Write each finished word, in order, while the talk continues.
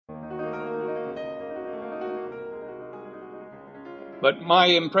But my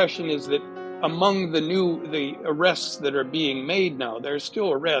impression is that among the arrests that are being made now, there's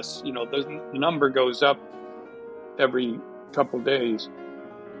still arrests. The number goes up every couple days.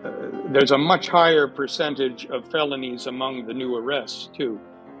 There's a much higher percentage of felonies among the new arrests too,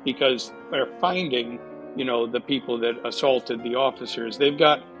 because they're finding, the people that assaulted the officers. They've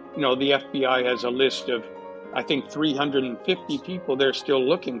got, the FBI has a list of, I think, 350 people they're still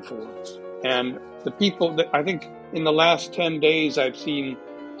looking for. And the people that I think in the last 10 days, I've seen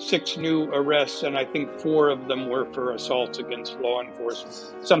 6 new arrests, and I think 4 of them were for assaults against law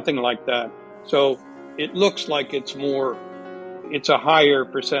enforcement, something like that. So it looks like it's a higher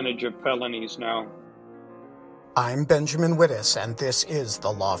percentage of felonies now. I'm Benjamin Wittes, and this is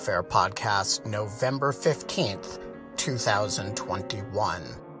the Lawfare podcast, November 15th, 2021.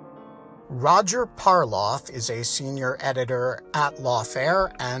 Roger Parloff is a senior editor at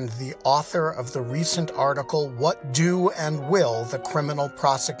Lawfare and the author of the recent article, What Do and Will the Criminal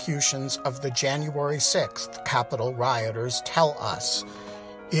Prosecutions of the January 6th Capitol Rioters Tell Us?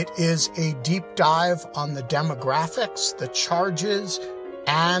 It is a deep dive on the demographics, the charges,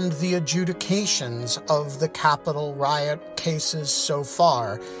 and the adjudications of the Capitol riot cases so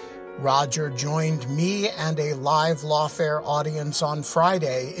far. Roger joined me and a live Lawfare audience on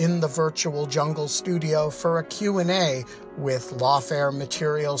Friday in the virtual Jungle studio for a Q&A with Lawfare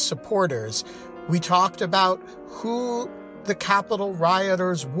material supporters. We talked about who the Capitol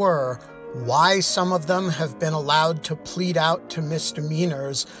rioters were, why some of them have been allowed to plead out to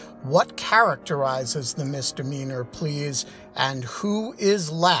misdemeanors, what characterizes the misdemeanor pleas, and who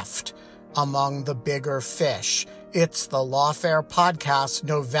is left among the bigger fish. It's the Lawfare podcast,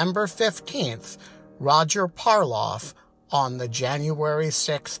 November 15th, Roger Parloff on the January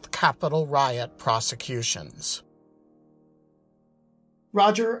 6th Capitol riot prosecutions.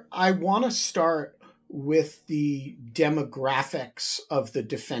 Roger, I want to start with the demographics of the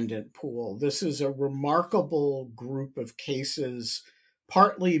defendant pool. This is a remarkable group of cases,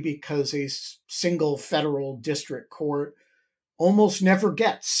 partly because a single federal district court almost never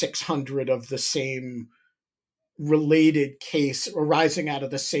gets 600 of the same related case arising out of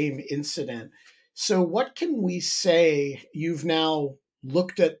the same incident. So what can we say? You've now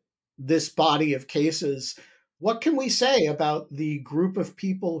looked at this body of cases. What can we say about the group of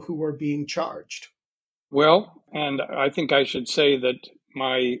people who are being charged? Well, and I think I should say that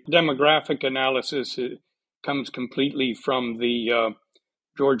my demographic analysis comes completely from the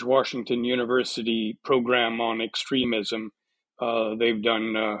George Washington University program on extremism. They've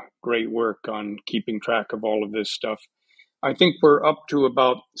done great work on keeping track of all of this stuff. I think we're up to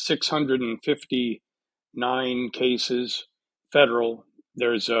about 659 cases federal.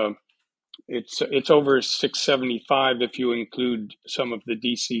 It's over 675 if you include some of the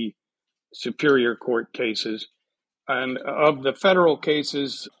DC Superior Court cases. And of the federal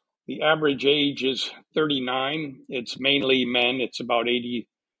cases, the average age is 39. It's mainly men. It's about 80.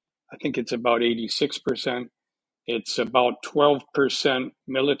 I think it's about 86%. It's about 12%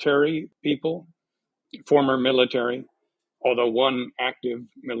 military people, former military, although one active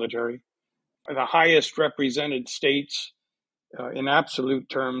military. The highest represented states in absolute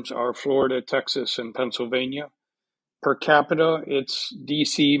terms are Florida, Texas, and Pennsylvania. Per capita, it's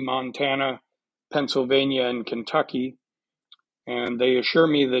DC, Montana, Pennsylvania, and Kentucky. And they assure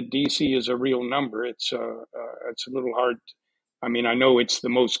me that DC is a real number. It's a little hard. I mean, I know it's the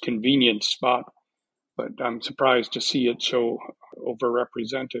most convenient spot, but I'm surprised to see it so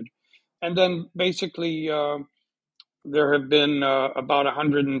overrepresented. And then basically, there have been about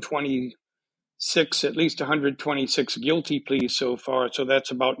 126, at least 126 guilty pleas so far. So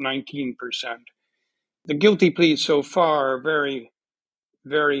that's about 19%. The guilty pleas so far are very,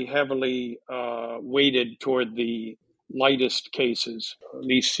 very heavily weighted toward the lightest cases,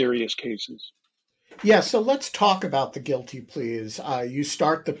 least serious cases. Yeah, so let's talk about the guilty pleas. You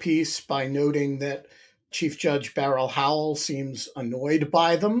start the piece by noting that Chief Judge Beryl Howell seems annoyed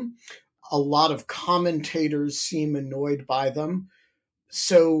by them. A lot of commentators seem annoyed by them.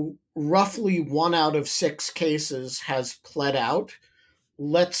 So roughly 1 out of 6 cases has pled out.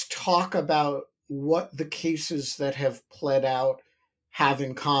 Let's talk about what the cases that have pled out have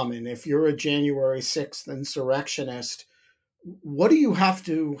in common. If you're a January 6th insurrectionist, what do you have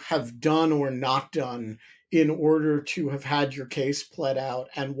to have done or not done in order to have had your case pled out,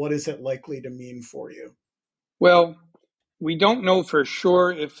 and what is it likely to mean for you? Well, we don't know for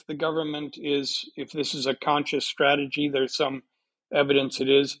sure if the government if this is a conscious strategy. There's some evidence it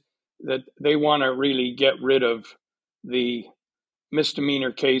is, that they want to really get rid of the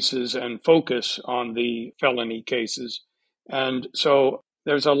misdemeanor cases and focus on the felony cases. And so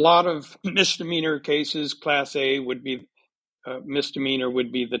there's a lot of misdemeanor cases. Class A would be misdemeanor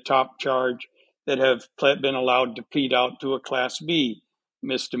would be the top charge, that have been allowed to plead out to a Class B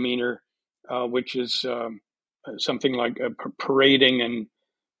misdemeanor, which is something like parading,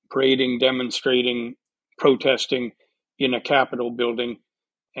 demonstrating, protesting in a Capitol building.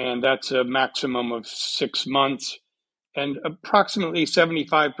 And that's a maximum of 6 months. And approximately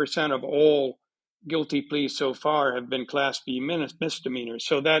 75% of all guilty pleas so far have been Class B misdemeanors.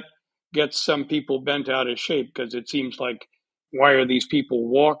 So that gets some people bent out of shape, because it seems like, why are these people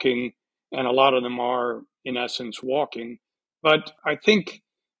walking? And a lot of them are, in essence, walking. But I think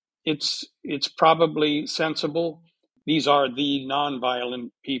it's probably sensible. These are the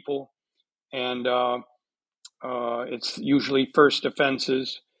nonviolent people, and it's usually first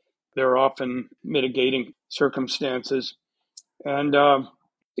offenses. There are often mitigating circumstances. And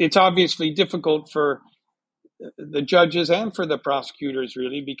it's obviously difficult for the judges and for the prosecutors,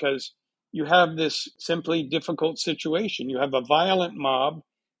 really, because you have this simply difficult situation. You have a violent mob,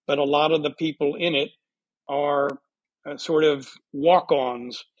 but a lot of the people in it are sort of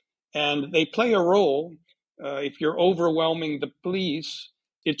walk-ons, and they play a role. If you're overwhelming the police,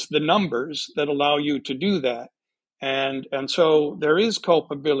 it's the numbers that allow you to do that. And so there is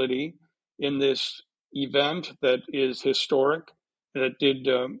culpability in this event that is historic, that did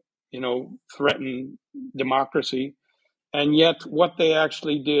threaten democracy, and yet what they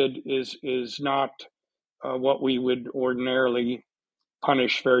actually did is not what we would ordinarily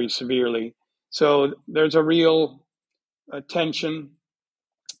punish very severely. So there's a real tension,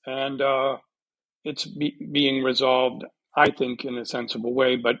 and it's being resolved, I think, in a sensible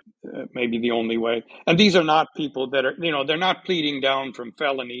way, but maybe the only way. And these are not people that are, they're not pleading down from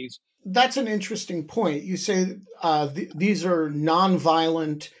felonies. That's an interesting point. You say these are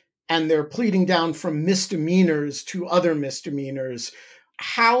nonviolent and they're pleading down from misdemeanors to other misdemeanors.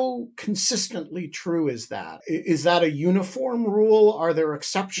 How consistently true is that? Is that a uniform rule? Are there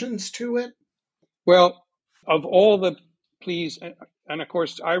exceptions to it? Well, of all the pleas, and of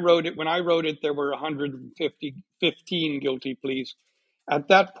course, when I wrote it, there were 115 guilty pleas. At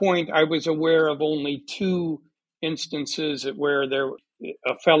that point, I was aware of only 2 instances where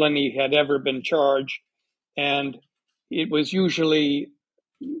a felony had ever been charged. And it was usually,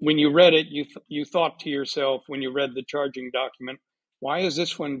 when you read it, you thought to yourself, when you read the charging document, why is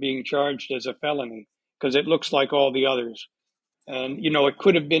this one being charged as a felony? Because it looks like all the others. And, it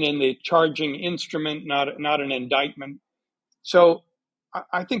could have been in the charging instrument, not an indictment. So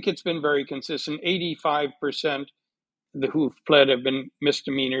I think it's been very consistent. 85% who've pled have been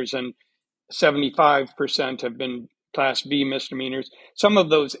misdemeanors, and 75% have been Class B misdemeanors. Some of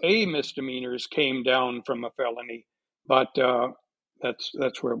those A misdemeanors came down from a felony, but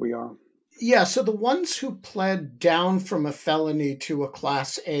that's where we are. Yeah, so the ones who pled down from a felony to a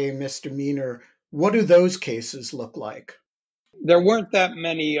Class A misdemeanor, what do those cases look like? There weren't that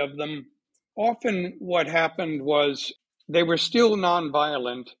many of them. Often what happened was they were still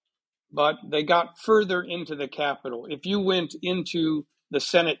nonviolent, but they got further into the Capitol. If you went into the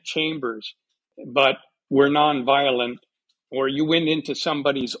Senate chambers, but were nonviolent, or you went into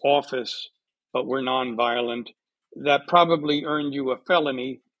somebody's office, but were nonviolent, that probably earned you a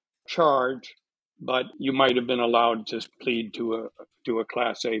felony charge, but you might have been allowed to plead to a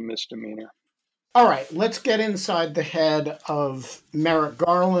Class A misdemeanor. All right, let's get inside the head of Merrick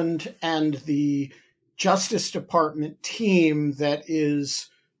Garland and the Justice Department team that is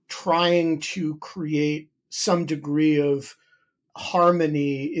trying to create some degree of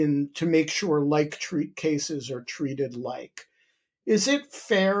harmony to make sure like cases are treated like. Is it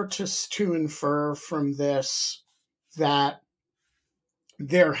fair to infer from this that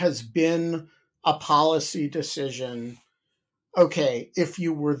there has been a policy decision? Okay, if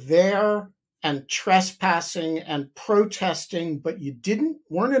you were there and trespassing and protesting, but you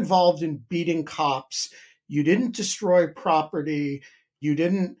weren't involved in beating cops, you didn't destroy property, you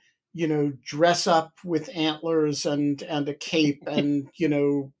didn't, dress up with antlers and a cape, and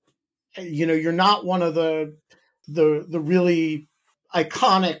you're not one of the really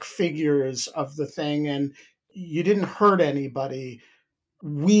iconic figures of the thing, and you didn't hurt anybody.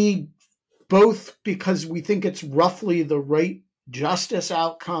 We both, because we think it's roughly the right justice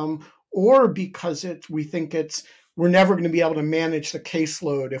outcome, or because we think we're never going to be able to manage the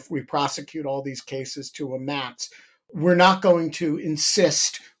caseload if we prosecute all these cases to a max. We're not going to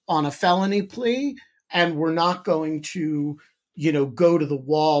insist on a felony plea, and we're not going to, go to the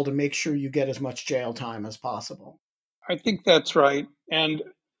wall to make sure you get as much jail time as possible. I think that's right. And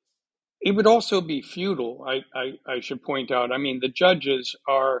it would also be futile, I should point out. I mean,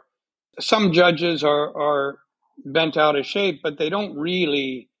 some judges are bent out of shape, but they don't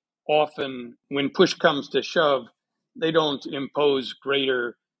really often, when push comes to shove, they don't impose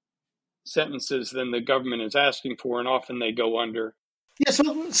greater sentences than the government is asking for, and often they go under. Yeah,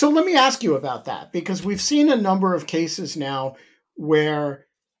 so let me ask you about that, because we've seen a number of cases now where,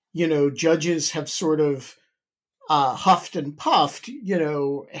 judges have sort of huffed and puffed,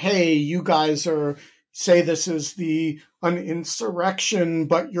 hey, you guys say this is an insurrection,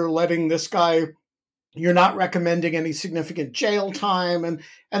 but you're letting this guy, you're not recommending any significant jail time.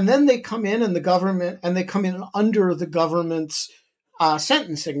 And then they come in and they come in under the government's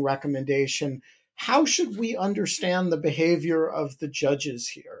sentencing recommendation. How should we understand the behavior of the judges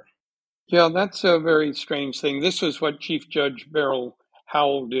here? Yeah, that's a very strange thing. This is what Chief Judge Beryl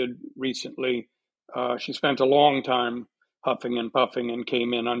Howell did recently. She spent a long time huffing and puffing and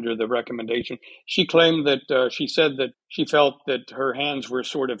came in under the recommendation. She claimed that she said that she felt that her hands were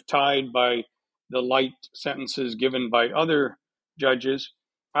sort of tied by the light sentences given by other judges.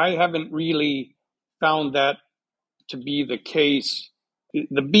 I haven't really found that to be the case.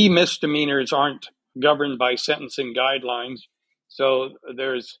 The B misdemeanors aren't governed by sentencing guidelines, so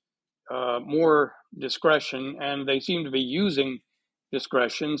there's more discretion, and they seem to be using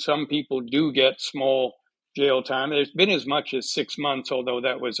discretion. Some people do get small jail time. There's been as much as 6 months, although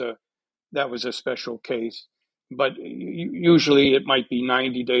that was a special case. But usually it might be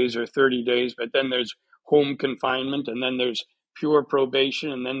 90 days or 30 days, but then there's home confinement, and then there's pure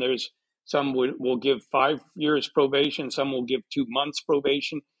probation, and then there's some will give 5 years probation, some will give 2 months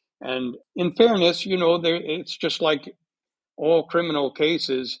probation. And in fairness, it's just like all criminal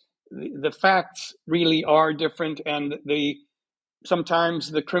cases. The facts really are different, and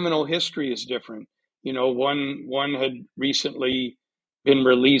sometimes the criminal history is different. One had recently been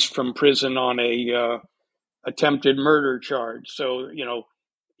released from prison on a attempted murder charge, so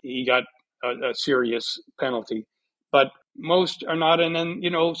he got a serious penalty. But most are not, and then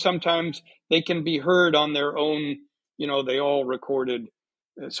sometimes they can be heard on their own. They all recorded.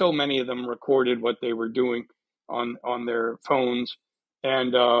 So many of them recorded what they were doing on their phones,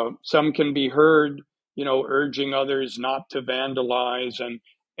 and some can be heard, urging others not to vandalize,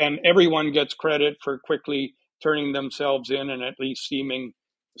 and everyone gets credit for quickly turning themselves in and at least seeming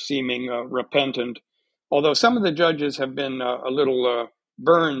repentant. Although some of the judges have been a little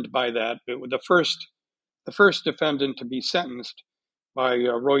burned by that. The first defendant to be sentenced by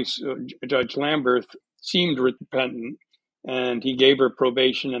Judge Lamberth seemed repentant, and he gave her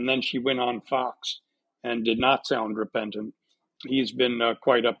probation, and then she went on Fox and did not sound repentant. He's been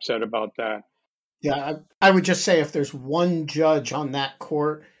quite upset about that. Yeah, I would just say if there's one judge on that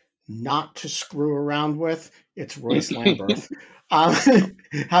court not to screw around with, it's Royce Lamberth.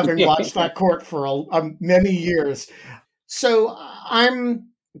 Having watched that court for many years. So I'm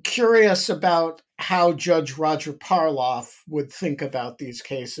curious about how Judge Roger Parloff would think about these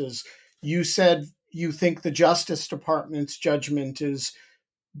cases. You said you think the Justice Department's judgment is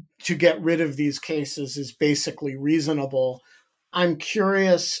to get rid of these cases is basically reasonable. I'm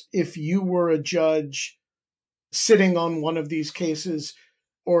curious, if you were a judge sitting on one of these cases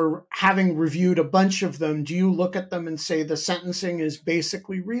or having reviewed a bunch of them, do you look at them and say the sentencing is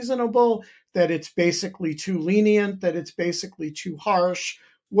basically reasonable, that it's basically too lenient, that it's basically too harsh?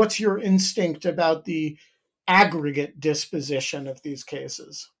 What's your instinct about the aggregate disposition of these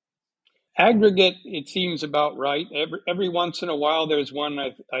cases? Aggregate, it seems about right. Every once in a while, there's one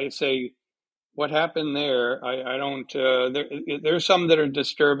I say, what happened there? I don't. There's some that are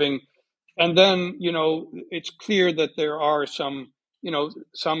disturbing, and then it's clear that there are some.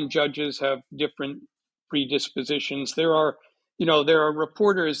 Some judges have different predispositions. There are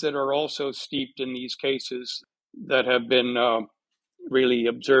reporters that are also steeped in these cases that have been really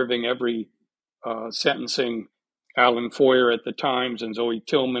observing every sentencing. Alan Foyer at the Times and Zoe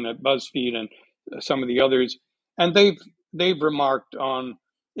Tillman at BuzzFeed and some of the others, and they've remarked on.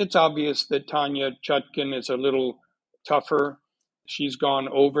 It's obvious that Tanya Chutkan is a little tougher. She's gone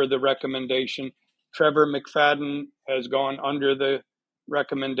over the recommendation. Trevor McFadden has gone under the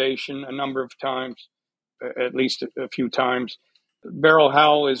recommendation a number of times, at least a few times. Beryl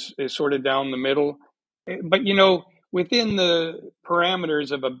Howell is sort of down the middle. But, within the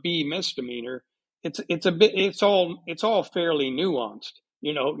parameters of a B misdemeanor, it's all fairly nuanced,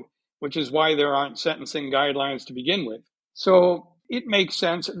 which is why there aren't sentencing guidelines to begin with. So it makes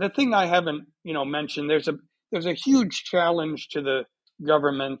sense. The thing I haven't, mentioned, there's a huge challenge to the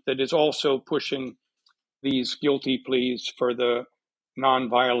government that is also pushing these guilty pleas for the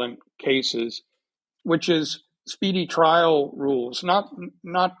nonviolent cases, which is speedy trial rules, not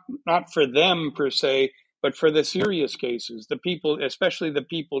for them per se, but for the serious cases, the people, especially the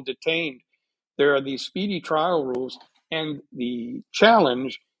people detained. There are these speedy trial rules, and the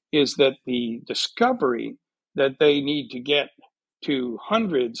challenge is that the discovery that they need to get to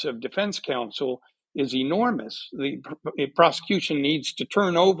hundreds of defense counsel is enormous. The prosecution needs to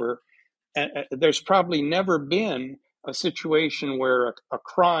turn over. There's probably never been a situation where a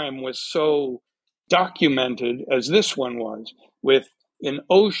crime was so documented as this one was, with an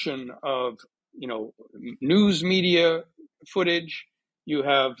ocean of news media footage. You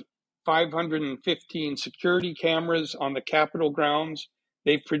have 515 security cameras on the Capitol grounds.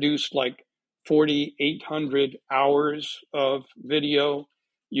 They've produced like 4,800 hours of video.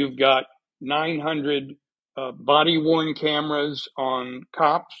 You've got 900 body-worn cameras on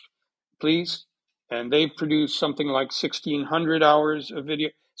cops, police, and they've produced something like 1,600 hours of video.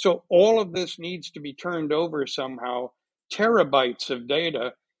 So all of this needs to be turned over somehow, terabytes of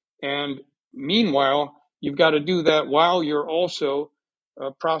data. And meanwhile, you've got to do that while you're also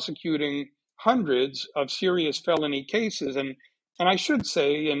prosecuting hundreds of serious felony cases. And I should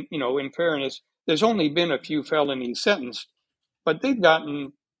say, in fairness, there's only been a few felonies sentenced, but they've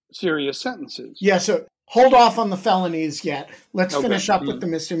gotten serious sentences. Yeah, so hold off on the felonies yet. Let's finish up with the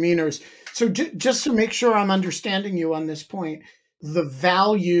misdemeanors. So just to make sure I'm understanding you on this point, the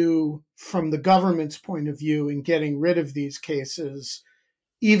value from the government's point of view in getting rid of these cases,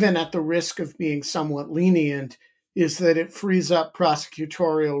 even at the risk of being somewhat lenient, is that it frees up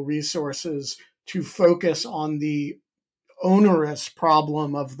prosecutorial resources to focus on the onerous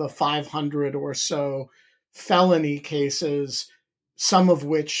problem of the 500 or so felony cases, some of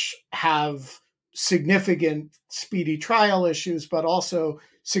which have significant speedy trial issues, but also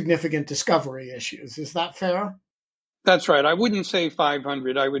significant discovery issues. Is that fair? That's right. I wouldn't say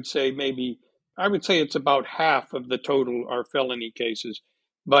 500. I would say it's about half of the total are felony cases.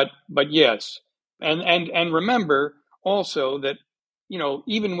 But yes. And remember also that,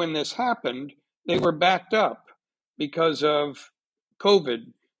 even when this happened, they were backed up because of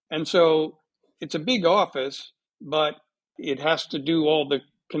COVID. And so it's a big office, but it has to do all the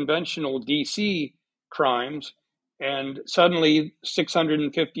conventional DC crimes. And suddenly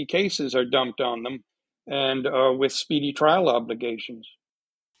 650 cases are dumped on them, and with speedy trial obligations.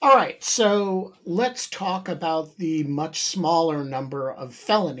 All right, so let's talk about the much smaller number of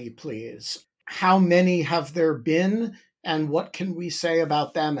felony pleas. How many have there been, and what can we say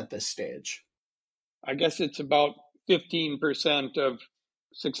about them at this stage? I guess it's about 15% of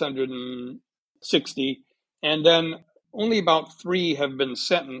 660, and then only about 3 have been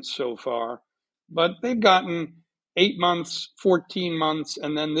sentenced so far, but they've gotten 8 months, 14 months,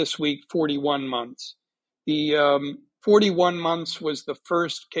 and then this week 41 months. The 41 months was the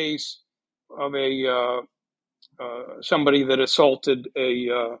first case of somebody that assaulted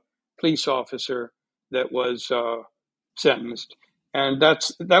a police officer that was sentenced, and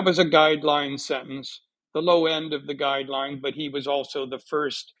that was a guideline sentence, the low end of the guideline, but he was also the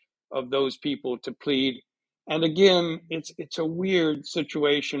first of those people to plead. And again, it's a weird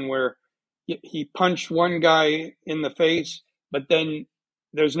situation where he punched one guy in the face, but then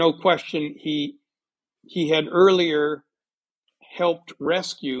there's no question he had earlier helped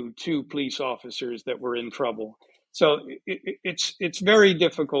rescue 2 police officers that were in trouble. So it's very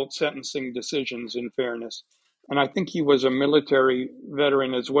difficult sentencing decisions, in fairness. And I think he was a military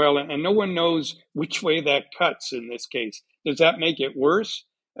veteran as well. And no one knows which way that cuts in this case. Does that make it worse,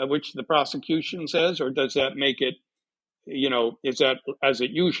 which the prosecution says, or does that make it, is that, as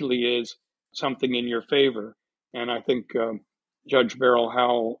it usually is, something in your favor? And I think Judge Beryl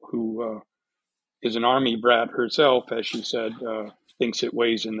Howell, who is an Army brat herself, as she said, thinks it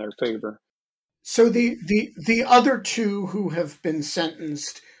weighs in their favor. So the other 2 who have been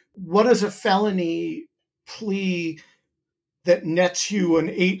sentenced, what is a felony plea that nets you an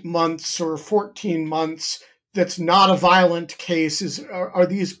 8 months or 14 months that's not a violent case? Are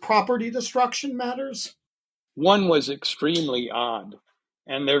these property destruction matters? One was extremely odd,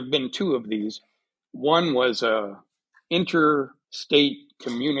 and there have been 2 of these. One was a interstate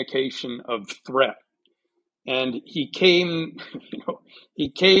communication of threat. And he came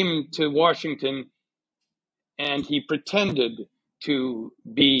to Washington, and he pretended to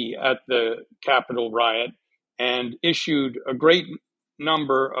be at the Capitol riot and issued a great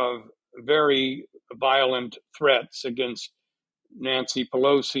number of very violent threats against Nancy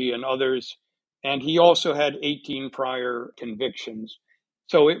Pelosi and others. And he also had 18 prior convictions.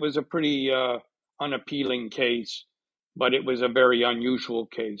 So it was a pretty unappealing case, but it was a very unusual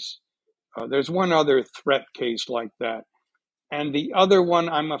case. There's one other threat case like that. And the other one,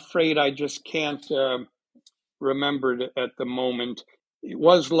 I'm afraid I just can't remember it at the moment. It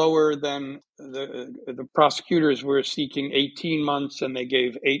was lower than the prosecutors were seeking 18 months, and they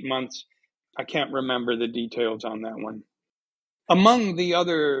gave 8 months. I can't remember the details on that one. Among the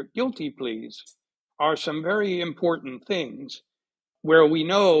other guilty pleas are some very important things where we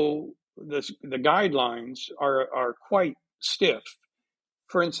know the guidelines are quite stiff.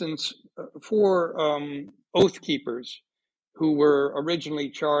 For instance, for oath keepers who were originally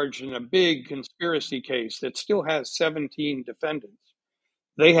charged in a big conspiracy case that still has 17 defendants,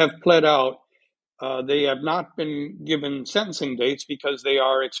 they have pled out. They have not been given sentencing dates because they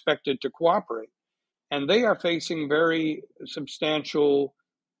are expected to cooperate. And they are facing very substantial,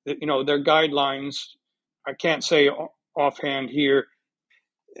 their guidelines. I can't say offhand here.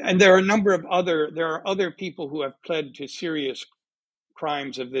 And there are other people who have pled to serious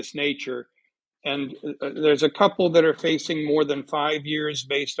crimes of this nature. And there's a couple that are facing more than 5 years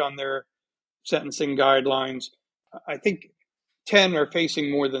based on their sentencing guidelines. I think 10 are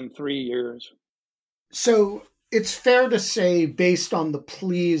facing more than 3 years. So it's fair to say, based on the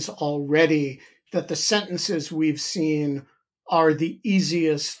pleas already, that the sentences we've seen are the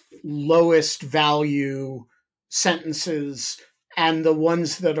easiest, lowest value sentences, and the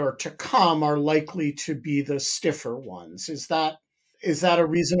ones that are to come are likely to be the stiffer ones. Is that a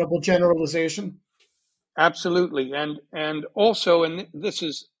reasonable generalization? Absolutely. And also, and this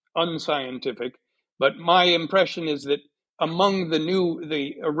is unscientific, but my impression is that among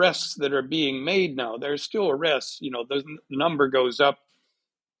the arrests that are being made now, there's still arrests, the number goes up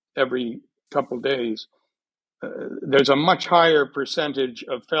every couple of days. There's a much higher percentage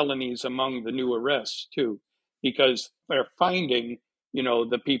of felonies among the new arrests too, because they're finding,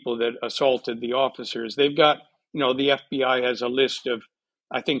 the people that assaulted the officers. They've got, the FBI has a list of,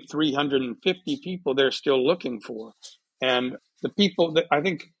 I think, 350 people they're still looking for. And the people that I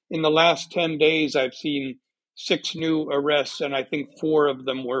think in the last 10 days, I've seen 6 new arrests, and I think 4 of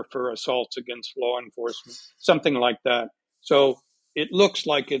them were for assaults against law enforcement, something like that. So it looks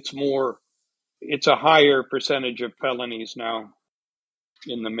like it's a higher percentage of felonies now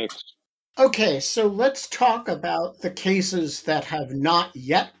in the mix. Okay, so let's talk about the cases that have not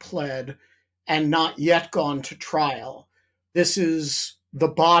yet pled and not yet gone to trial. This is the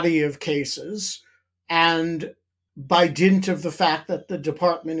body of cases. And by dint of the fact that the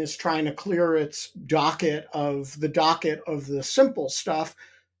department is trying to clear its docket of the simple stuff,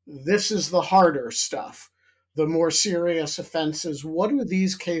 this is the harder stuff, the more serious offenses. What do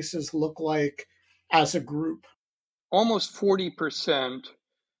these cases look like as a group? Almost 40%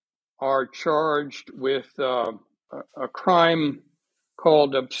 are charged with a crime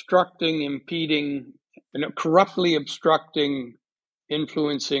called obstructing, impeding, corruptly obstructing,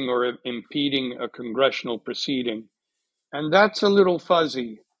 influencing, or impeding a congressional proceeding. And that's a little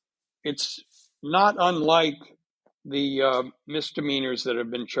fuzzy. It's not unlike the misdemeanors that have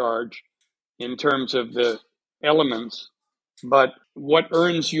been charged in terms of the elements. But what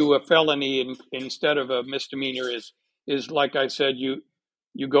earns you a felony instead of a misdemeanor is like I said, you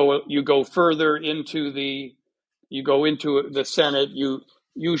go further into the Senate. You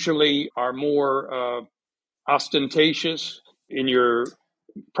usually are more ostentatious in your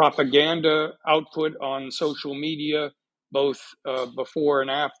propaganda output on social media, both before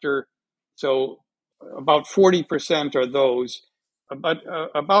and after. So about 40% are those. But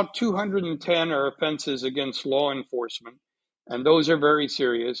about 210 are offenses against law enforcement, and those are very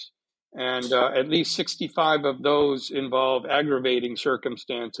serious. And at least 65 of those involve aggravating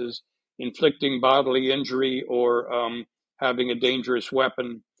circumstances, inflicting bodily injury or having a dangerous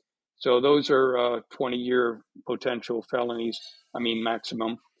weapon. So those are 20-year potential felonies,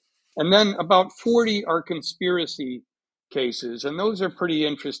 maximum. And then about 40 are conspiracy cases, and those are pretty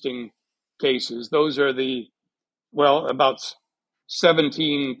interesting cases. Those are about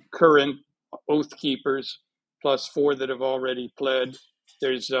 17 current oath keepers, plus 4 that have already pled.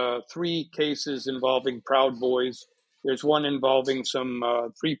 There's 3 cases involving Proud Boys. There's one involving some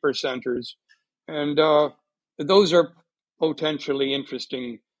 3%ers. And those are potentially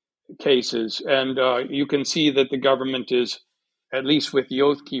interesting cases. And you can see that the government is, at least with the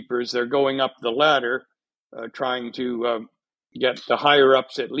oath keepers, they're going up the ladder, trying to get the higher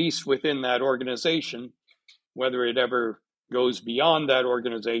ups, at least within that organization. Whether it ever goes beyond that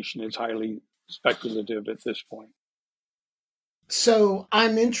organization is highly speculative at this point. So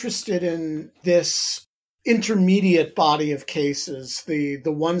I'm interested in this intermediate body of cases, the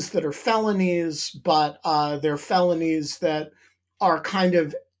ones that are felonies, but they're felonies that are kind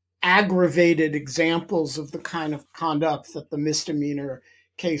of aggravated examples of the kind of conduct that the misdemeanor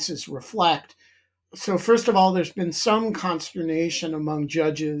cases reflect. So first of all, there's been some consternation among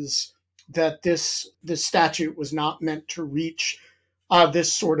judges that this statute was not meant to reach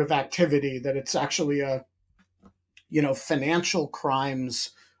this sort of activity, that it's actually a financial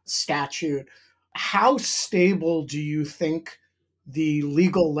crimes statute. How stable do you think the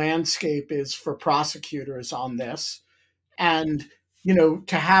legal landscape is for prosecutors on this. And,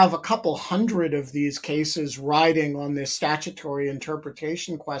 to have a couple hundred of these cases riding on this statutory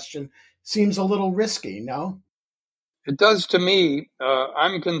interpretation question seems a little risky, no? It does to me.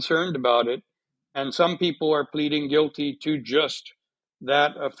 I'm concerned about it. And some people are pleading guilty to just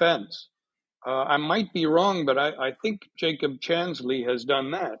that offense. I might be wrong, but I think Jacob Chansley has done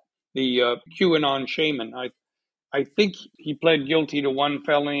that. The QAnon shaman. I think he pled guilty to one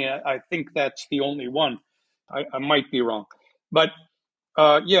felony. I think that's the only one. I might be wrong. But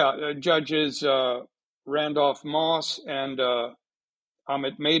Judges Randolph Moss and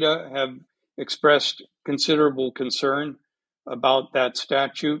Amit Mehta have expressed considerable concern about that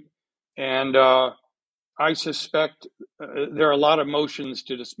statute. And I suspect there are a lot of motions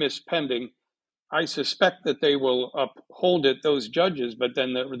to dismiss pending. I suspect that they will uphold it, those judges, but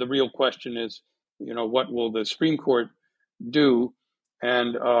then the real question is, what will the Supreme Court do?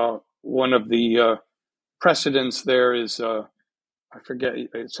 And one of the precedents there is, I forget,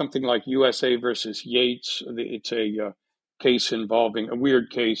 something like USA versus Yates. It's a case involving, a weird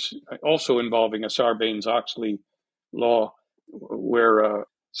case, also involving a Sarbanes-Oxley law, where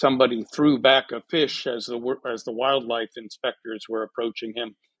somebody threw back a fish as the wildlife inspectors were approaching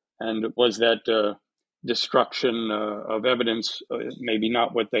him, and was that destruction of evidence maybe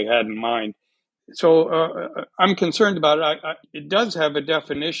not what they had in mind. So I'm concerned about it. It does have a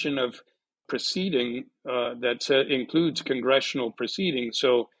definition of proceeding that includes congressional proceedings.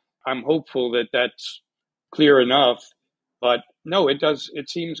 So I'm hopeful that that's clear enough. But no, it does. It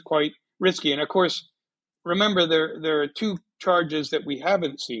seems quite risky. And of course, remember there are two charges that we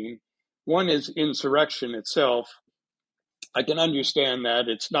haven't seen. One is insurrection itself. I can understand that.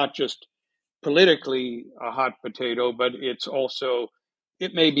 It's not just politically a hot potato, but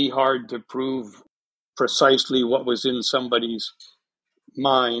it may be hard to prove precisely what was in somebody's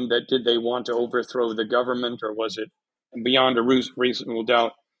mind. That did they want to overthrow the government, or was it beyond a reasonable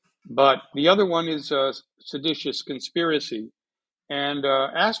doubt? But the other one is seditious conspiracy, and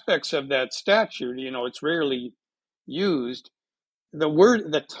aspects of that statute. It's rarely used.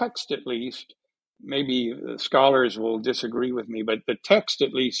 The text at least, maybe scholars will disagree with me, but the text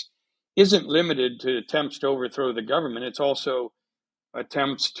at least isn't limited to attempts to overthrow the government. It's also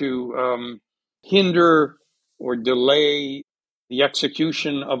attempts to hinder or delay the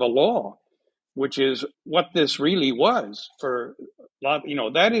execution of a law, which is what this really was for a lot.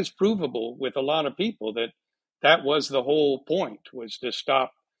 That is provable with a lot of people, that was the whole point, was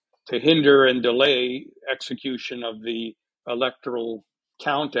to hinder and delay execution of the Electoral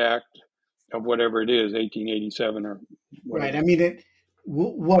Count Act of whatever it is, 1887 or Right. whatever. I mean,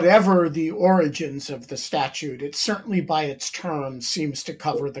 whatever the origins of the statute, it certainly by its terms seems to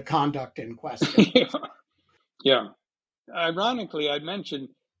cover the conduct in question. Yeah. Ironically, I mentioned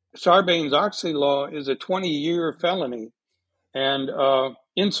Sarbanes-Oxley law is a 20-year felony, and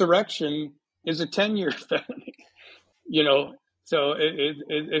insurrection is a 10-year felony. So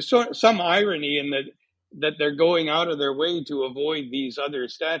it's sort of some irony in that they're going out of their way to avoid these other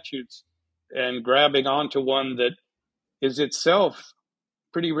statutes and grabbing onto one that is itself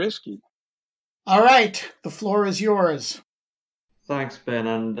pretty risky. All right, the floor is yours. Thanks, Ben,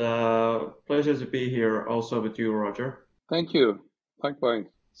 and pleasure to be here also with you, Roger. Thank you. Likewise.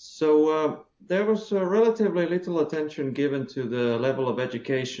 So there was relatively little attention given to the level of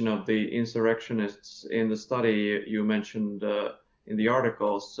education of the insurrectionists in the study you mentioned in the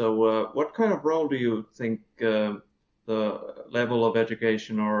article. So what kind of role do you think the level of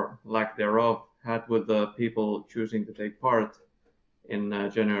education or lack thereof had with the people choosing to take part in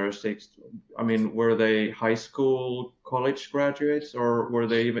January 6th? I mean, were they high school, college graduates, or were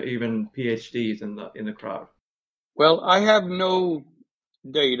they even PhDs in the crowd? Well, I have no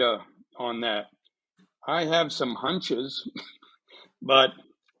data on that. I have some hunches, but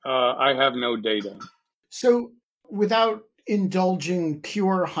I have no data. So, without indulging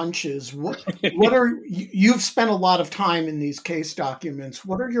pure hunches, what are you've spent a lot of time in these case documents?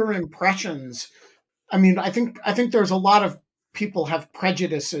 What are your impressions? I mean, I think there's a lot of people have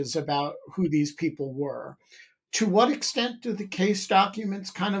prejudices about who these people were. To what extent do the case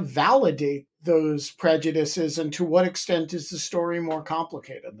documents kind of validate those prejudices, and to what extent is the story more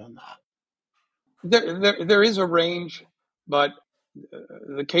complicated than that? There is a range, but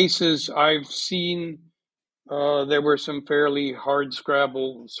the cases I've seen, there were some fairly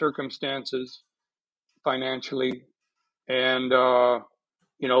hardscrabble circumstances financially, and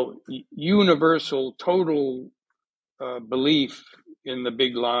universal, total belief in the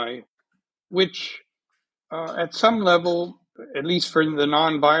big lie, which at some level, at least for the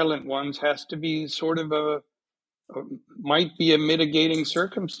nonviolent ones, has to be sort of might be a mitigating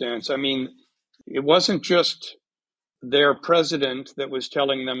circumstance. I mean, it wasn't just their president that was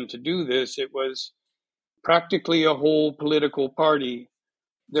telling them to do this. It was practically a whole political party.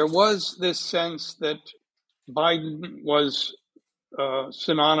 There was this sense that Biden was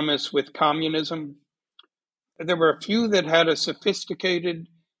synonymous with communism. There were a few that had a sophisticated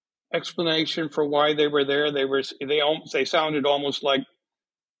explanation for why they were there. They sounded almost like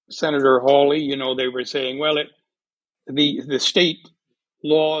Senator Hawley. You know, they were saying, well, the state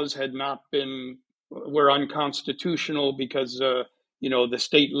laws were unconstitutional because the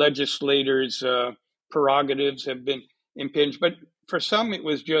state legislators' prerogatives have been impinged. But for some, it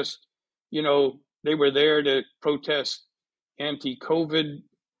was just, they were there to protest anti-COVID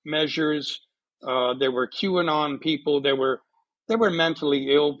measures. There were QAnon people. There were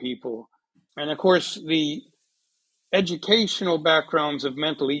mentally ill people, and of course the educational backgrounds of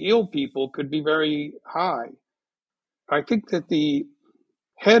mentally ill people could be very high. I think that the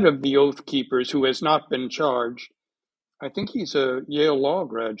head of the Oath Keepers, who has not been charged, I think he's a Yale Law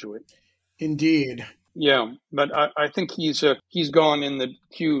graduate. Indeed. Yeah, but I think he's gone in the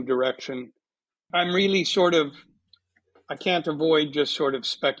Q direction. I'm really I can't avoid just sort of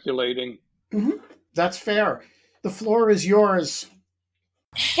speculating. Mm-hmm. That's fair. The floor is yours.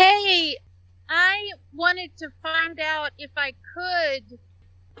 Hey, I wanted to find out, if I could,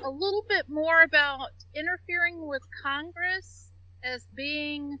 a little bit more about interfering with Congress as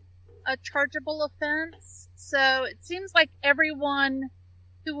being a chargeable offense. So it seems like everyone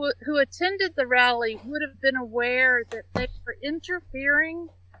who attended the rally would have been aware that they were interfering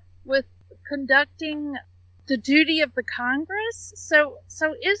with conducting the duty of the Congress. So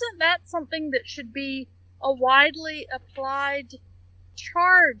isn't that something that should be a widely applied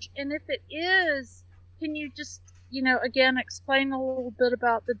charge? And if it is, can you just, again, explain a little bit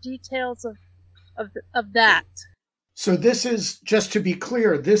about the details of that? So this is, just to be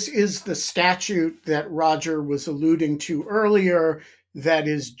clear, this is the statute that Roger was alluding to earlier, that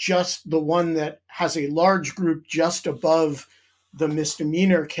is just the one that has a large group just above the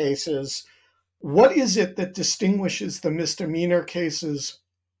misdemeanor cases. What is it that distinguishes the misdemeanor cases?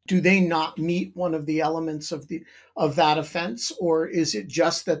 Do they not meet one of the elements of that offense, or is it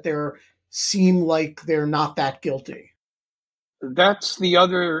just that they seem like they're not that guilty? That's the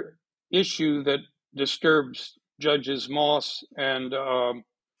other issue that disturbs Judges Moss and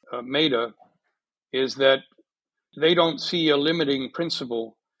Maida, is that they don't see a limiting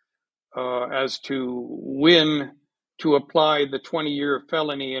principle as to when to apply the 20-year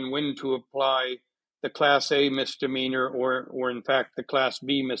felony and when to apply the Class A misdemeanor or in fact the Class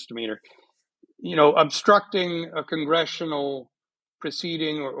B misdemeanor. Obstructing a congressional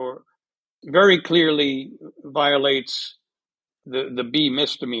proceeding or very clearly violates the B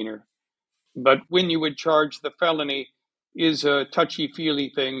misdemeanor. But when you would charge the felony is a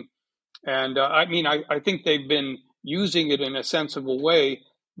touchy-feely thing. And I think they've been using it in a sensible way,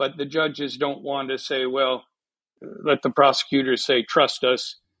 but the judges don't want to say, well, let the prosecutors say, trust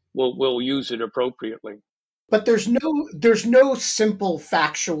us, we'll use it appropriately. But there's no simple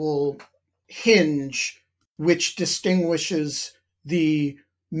factual hinge which distinguishes the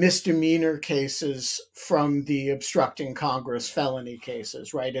misdemeanor cases from the obstructing Congress felony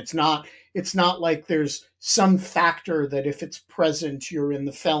cases, right? It's not like there's some factor that if it's present, you're in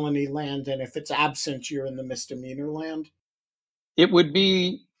the felony land, and if it's absent, you're in the misdemeanor land. It would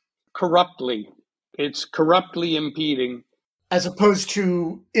be corruptly. It's corruptly impeding. As opposed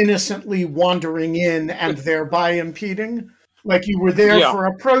to innocently wandering in and thereby impeding. Like you were there for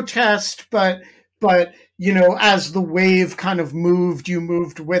a protest, but as the wave kind of moved, you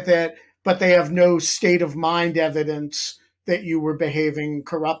moved with it, but they have no state of mind evidence that you were behaving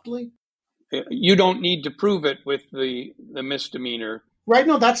corruptly. You don't need to prove it with the misdemeanor. Right.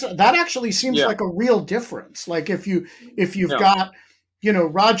 No, that actually seems like a real difference. Like if you've got,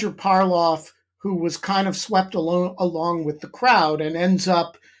 Roger Parloff, who was kind of swept along with the crowd and ends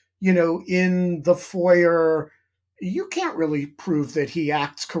up, in the foyer, you can't really prove that he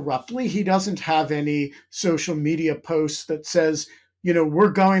acts corruptly. He doesn't have any social media posts that says,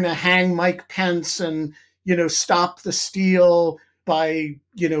 we're going to hang Mike Pence and, stop the steal by,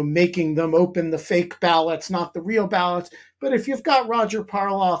 making them open the fake ballots, not the real ballots. But if you've got Roger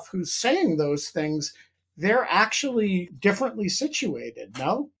Parloff who's saying those things, they're actually differently situated,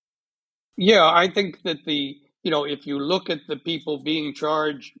 no? Yeah, I think that if you look at the people being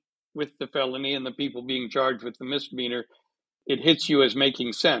charged with the felony and the people being charged with the misdemeanor, it hits you as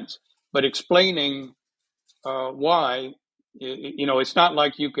making sense. But explaining why, it's not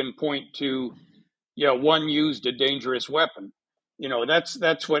like you can point to, one used a dangerous weapon.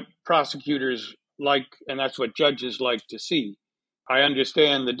 That's what prosecutors like, and that's what judges like to see. I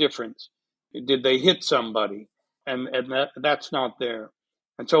understand the difference. Did they hit somebody? And that's not there.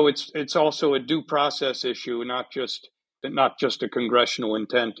 And so it's also a due process issue, not just a congressional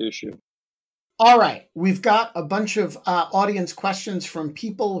intent issue. All right, we've got a bunch of audience questions from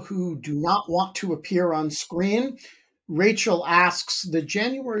people who do not want to appear on screen. Rachel asks, the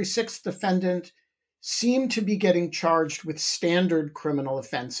January 6th defendant seemed to be getting charged with standard criminal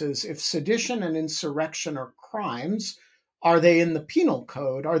offenses. If sedition and insurrection are crimes, are they in the penal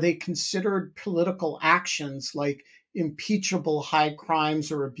code? Are they considered political actions like impeachable high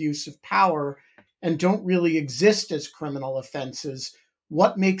crimes or abuse of power and don't really exist as criminal offenses?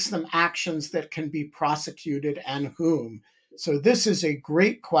 What makes them actions that can be prosecuted and whom? So this is a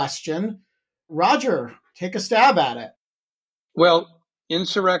great question. Roger, take a stab at it. Well,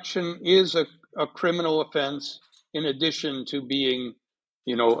 insurrection is a criminal offense in addition to being,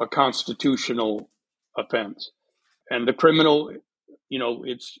 a constitutional offense. And the criminal,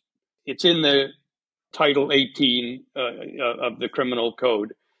 it's in the Title 18 of the Criminal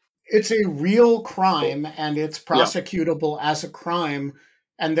Code. It's a real crime and it's prosecutable as a crime.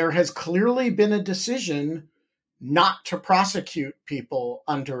 And there has clearly been a decision not to prosecute people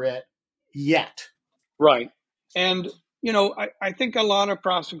under it yet. Right. And, I think a lot of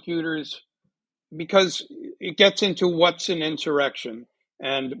prosecutors, because it gets into what's an insurrection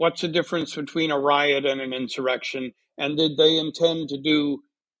and what's the difference between a riot and an insurrection, and did they intend to do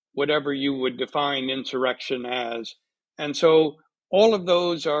whatever you would define insurrection as? And so all of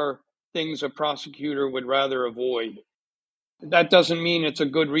those are things a prosecutor would rather avoid. That doesn't mean it's a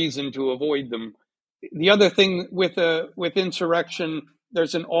good reason to avoid them. The other thing with insurrection,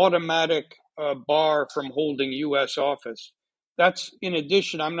 there's an automatic bar from holding U.S. office. That's in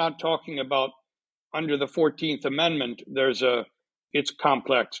addition. I'm not talking about under the 14th Amendment. It's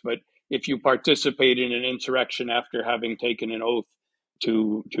complex, but if you participate in an insurrection after having taken an oath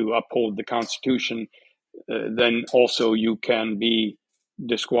to uphold the Constitution, then also you can be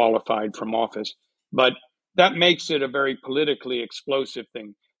disqualified from office. But that makes it a very politically explosive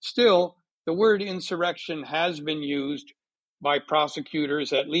thing. Still, the word insurrection has been used by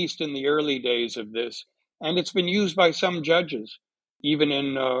prosecutors, at least in the early days of this, and it's been used by some judges, even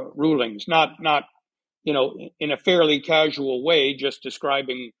in rulings, not in a fairly casual way, just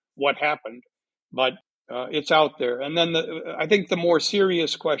describing what happened, but it's out there. And then I think the more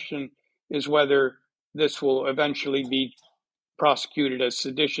serious question is whether this will eventually be prosecuted as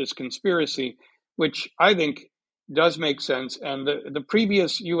seditious conspiracy, which I think does make sense. And the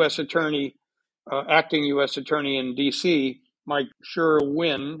previous U.S. attorney, acting U.S. attorney in D.C., Mike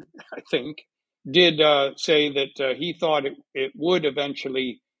Sherwin, I think, did say that he thought it would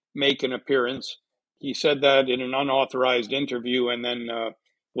eventually make an appearance. He said that in an unauthorized interview and then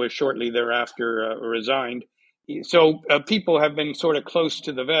was shortly thereafter resigned. So people have been sort of close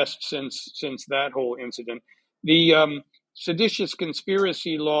to the vest since that whole incident. The seditious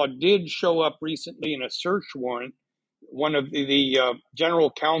conspiracy law did show up recently in a search warrant. One of the general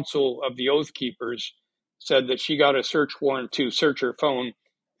counsel of the Oath Keepers said that she got a search warrant to search her phone,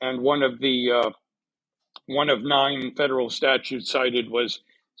 and one of 9 federal statutes cited was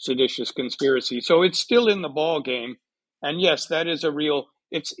seditious conspiracy. So it's still in the ball game, and yes, that is a real.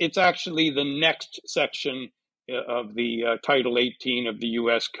 It's actually the next section of the Title 18 of the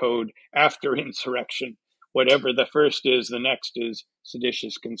U.S. Code after insurrection. Whatever the first is, the next is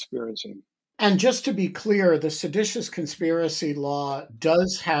seditious conspiracy. And just to be clear, the seditious conspiracy law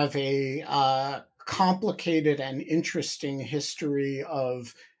does have a complicated and interesting history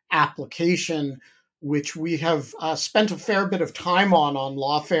of application, which we have spent a fair bit of time on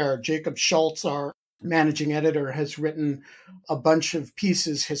Lawfare. Jacob Schultz, our managing editor, has written a bunch of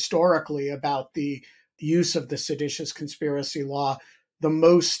pieces historically about the use of the seditious conspiracy law. The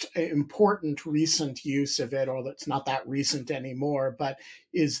most important recent use of it, or that's not that recent anymore, but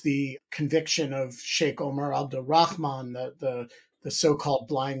is the conviction of Sheikh Omar Abdulrahman, the so-called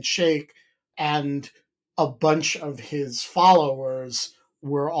blind sheikh, and a bunch of his followers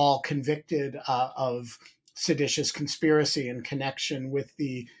were all convicted of seditious conspiracy in connection with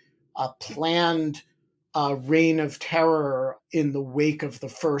the planned reign of terror in the wake of the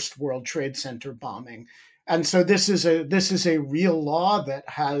first World Trade Center bombing. And so this is a real law that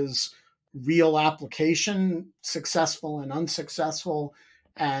has real application, successful and unsuccessful.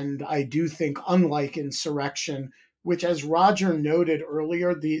 And I do think, unlike insurrection, which, as Roger noted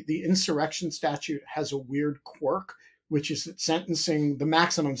earlier, the insurrection statute has a weird quirk, which is that sentencing, the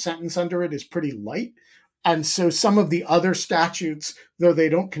maximum sentence under it is pretty light. And so some of the other statutes, though they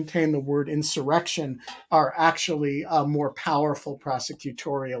don't contain the word insurrection, are actually more powerful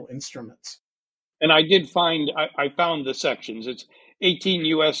prosecutorial instruments. And I did find, I found the sections. It's 18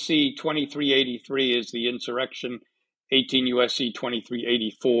 USC 2383 is the insurrection. 18 USC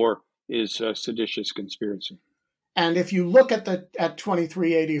 2384 is seditious conspiracy. And if you look at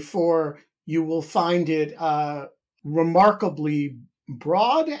 2384, you will find it remarkably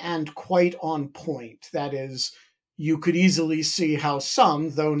broad and quite on point. That is, you could easily see how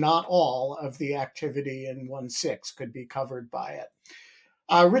some, though not all, of the activity in 1.6 could be covered by it.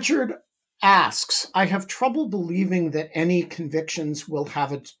 Richard asks, I have trouble believing that any convictions will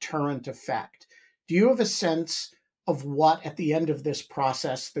have a deterrent effect. Do you have a sense of what, at the end of this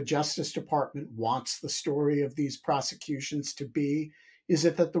process, the Justice Department wants the story of these prosecutions to be? Is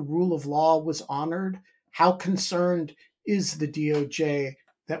it that the rule of law was honored? How concerned is the DOJ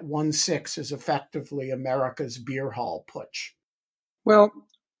that 1.6 is effectively America's beer hall putsch? Well,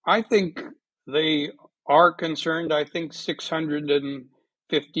 I think they are concerned. I think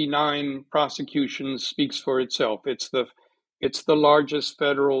 659 prosecutions speaks for itself. It's the largest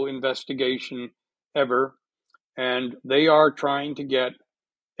federal investigation ever. And they are trying to get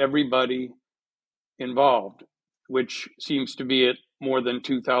everybody involved, which seems to be at more than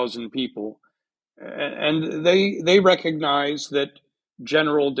 2,000 people. And they recognize that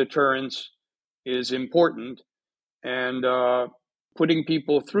general deterrence is important and putting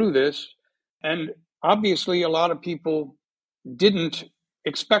people through this. And obviously, a lot of people didn't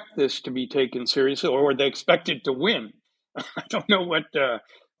expect this to be taken seriously, or they expected to win. I don't know what,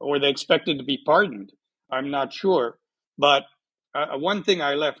 or they expected to be pardoned. I'm not sure. But one thing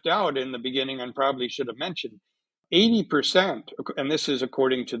I left out in the beginning and probably should have mentioned, 80%, and this is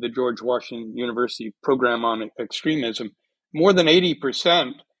according to the George Washington University Program on Extremism, more than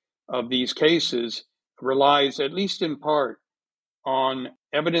 80% of these cases relies, at least in part, on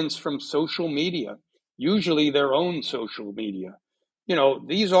evidence from social media, usually their own social media. You know,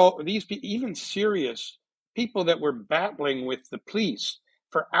 these even serious people that were battling with the police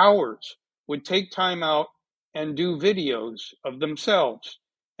for hours would take time out and do videos of themselves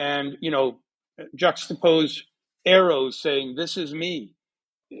and, you know, juxtapose arrows saying, this is me.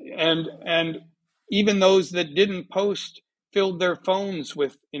 And even those that didn't post filled their phones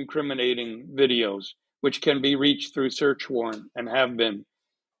with incriminating videos, which can be reached through search warrant and have been.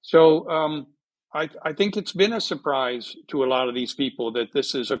 So I think it's been a surprise to a lot of these people that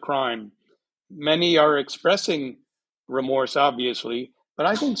this is a crime. Many are expressing remorse, obviously, but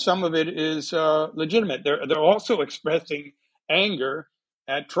I think some of it is legitimate. They're also expressing anger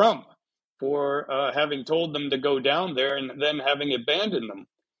at Trump for having told them to go down there and then having abandoned them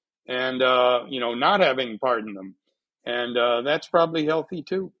and not having pardoned them. And that's probably healthy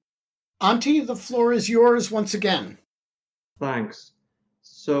too. Antti, the floor is yours once again. Thanks.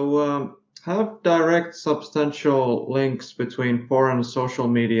 So have direct substantial links between foreign social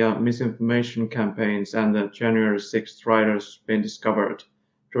media misinformation campaigns and the January 6th rioters been discovered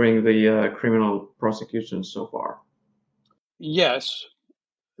during the criminal prosecutions so far? Yes,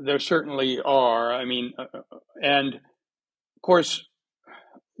 there certainly are. I mean, and of course,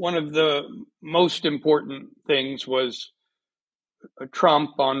 one of the most important things was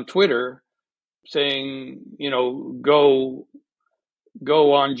Trump on Twitter saying,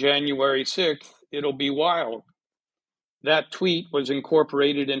 go on January 6th, it'll be wild. That tweet was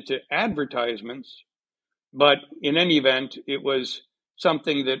incorporated into advertisements, but in any event, it was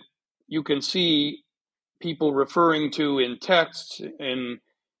something that you can see people referring to in texts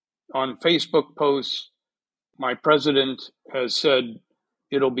on Facebook posts. My president has said,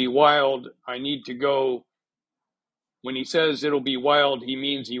 it'll be wild. I need to go. When he says it'll be wild, he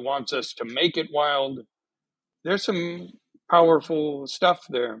means he wants us to make it wild. There's some powerful stuff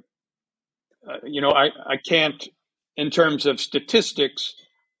there. I can't, in terms of statistics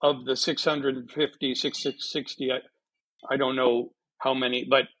of the 650, 660, I don't know how many,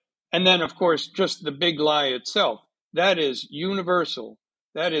 and then of course, just the big lie itself, that is universal.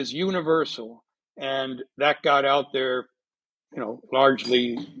 And that got out there,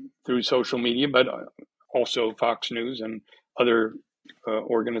 largely through social media, but also Fox News and other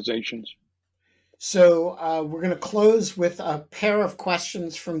organizations. So we're going to close with a pair of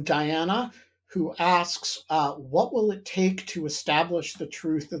questions from Diana, who asks, what will it take to establish the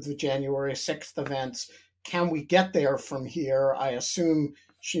truth of the January 6th events? Can we get there from here? I assume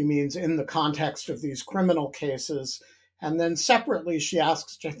she means in the context of these criminal cases. And then separately, she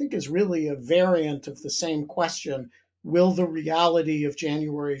asks, which I think is really a variant of the same question, will the reality of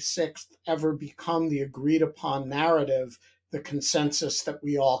January 6th ever become the agreed upon narrative, the consensus that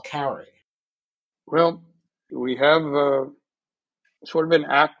we all carry? Well, we have sort of an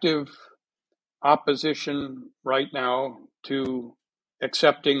active opposition right now to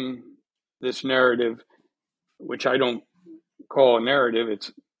accepting this narrative, which I don't call a narrative,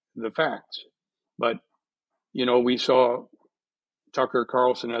 it's the facts. But, we saw Tucker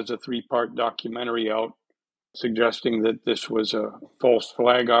Carlson has a 3-part documentary out suggesting that this was a false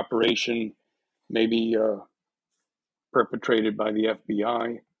flag operation, maybe perpetrated by the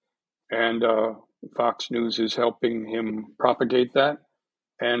FBI. And Fox News is helping him propagate that.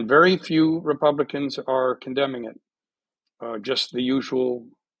 And very few Republicans are condemning it. Just the usual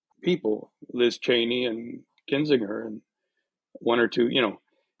people, Liz Cheney and Kinzinger and one or two,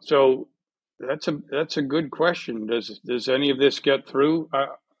 So that's a good question. Does any of this get through?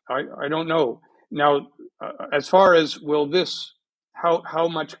 I don't know. Now, as far as how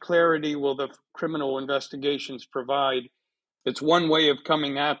much clarity will the criminal investigations provide? It's one way of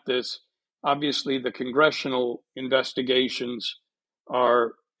coming at this. Obviously, the congressional investigations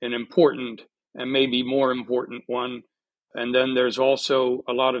are an important and maybe more important one. And then there's also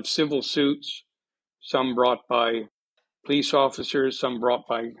a lot of civil suits, some brought by police officers, some brought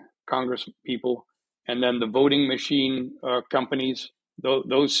by Congress people, and then the voting machine companies.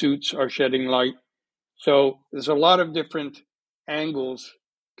 Those suits are shedding light. So there's a lot of different angles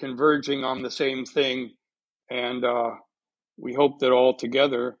converging on the same thing. And we hope that all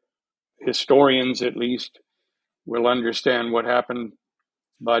together, historians at least, will understand what happened.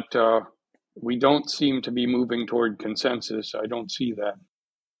 But we don't seem to be moving toward consensus. I don't see that.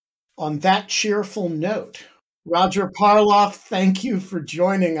 On that cheerful note, Roger Parloff, thank you for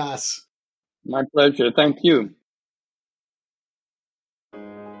joining us. My pleasure. Thank you.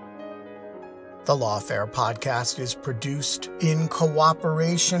 The Lawfare podcast is produced in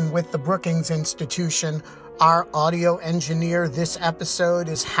cooperation with the Brookings Institution. Our audio engineer this episode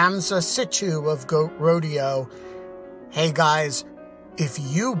is Hamza Situ of Goat Rodeo. Hey guys, if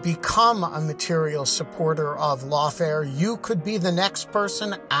you become a material supporter of Lawfare, you could be the next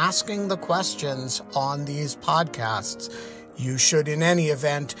person asking the questions on these podcasts. You should, in any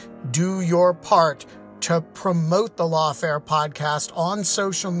event, do your part to promote the Lawfare podcast on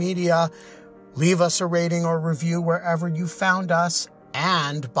social media. Leave us a rating or review wherever you found us,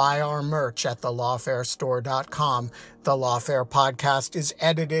 and buy our merch at thelawfarestore.com. The Lawfare podcast is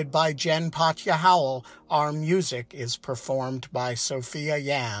edited by Jen Patja Howell. Our music is performed by Sophia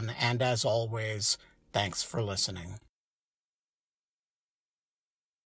Yan. And as always, thanks for listening.